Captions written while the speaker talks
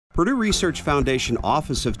Purdue Research Foundation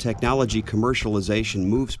Office of Technology Commercialization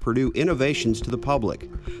moves Purdue innovations to the public.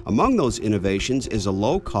 Among those innovations is a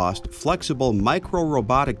low-cost, flexible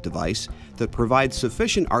micro-robotic device that provides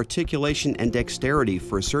sufficient articulation and dexterity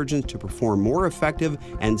for surgeons to perform more effective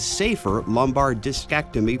and safer lumbar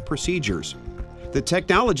discectomy procedures. The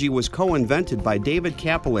technology was co-invented by David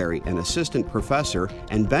Cappelleri, an assistant professor,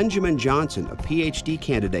 and Benjamin Johnson, a PhD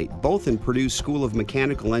candidate, both in Purdue's School of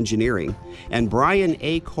Mechanical Engineering, and Brian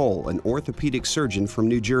A. Cole, an orthopedic surgeon from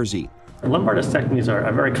New Jersey. Lumbar discectomies are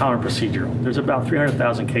a very common procedure. There's about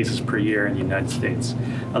 300,000 cases per year in the United States.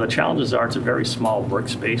 The challenges are it's a very small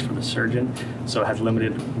workspace for the surgeon, so it has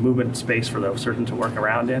limited movement space for the surgeon to work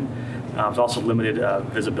around in. There's also limited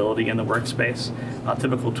visibility in the workspace.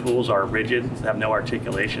 Typical tools are rigid, have no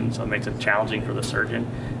articulation, so it makes it challenging for the surgeon.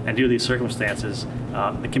 And due to these circumstances,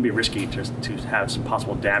 it can be risky to have some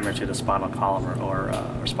possible damage to the spinal column or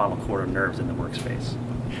spinal cord or nerves in the workspace.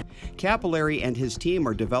 Cappelleri and his team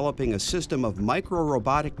are developing a system of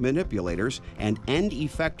micro-robotic manipulators and end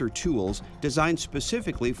effector tools designed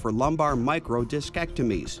specifically for lumbar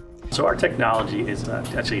micro-discectomies. So our technology is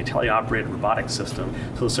actually a teleoperated robotic system,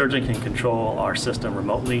 so the surgeon can control our system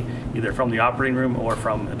remotely, either from the operating room or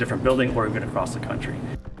from a different building or even across the country.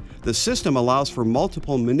 The system allows for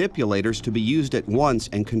multiple manipulators to be used at once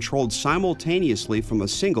and controlled simultaneously from a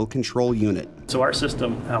single control unit. So our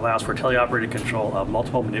system allows for teleoperated control of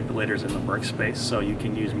multiple manipulators in the workspace, so you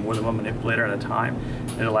can use more than one manipulator at a time.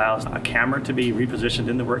 It allows a camera to be repositioned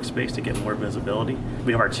in the workspace to get more visibility.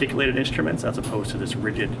 We have articulated instruments as opposed to this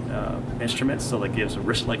rigid instruments, so that gives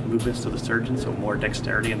wrist-like movements to the surgeon, so more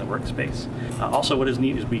dexterity in the workspace. Also, what is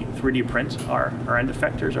neat is we 3D print our end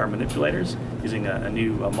effectors, our manipulators, using a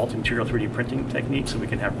new multi-material 3D printing technique, so we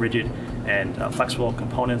can have rigid and flexible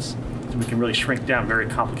components. So we can really shrink down very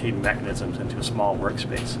complicated mechanisms into a small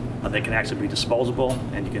workspace. They can actually be disposable,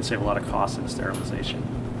 and you can save a lot of costs in sterilization.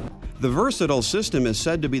 The versatile system is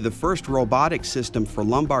said to be the first robotic system for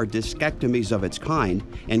lumbar discectomies of its kind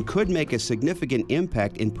and could make a significant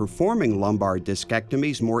impact in performing lumbar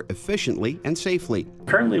discectomies more efficiently and safely.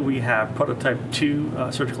 Currently, we have prototype 2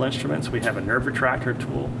 surgical instruments. We have a nerve retractor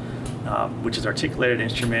tool, which is an articulated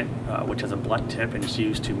instrument, which has a blunt tip and is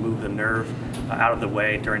used to move the nerve out of the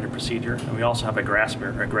way during the procedure. And we also have a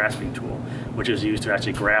grasping tool, which is used to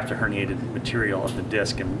actually graft the herniated material of the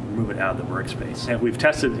disc and move it out of the workspace. And we've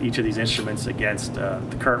tested each of these instruments against the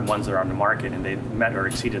current ones that are on the market, and they've met or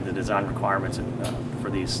exceeded the design requirements for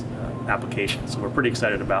these applications. So we're pretty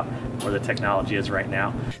excited about where the technology is right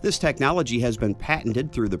now. This technology has been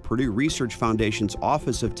patented through the Purdue Research Foundation's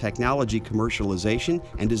Office of Technology Commercialization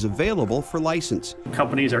and is available for license.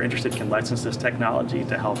 Companies are interested can license this technology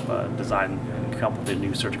to help design and come up with a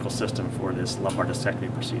new surgical system for this lumbar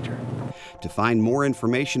discectomy procedure. To find more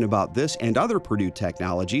information about this and other Purdue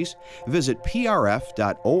technologies, visit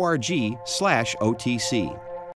prf.org/OTC.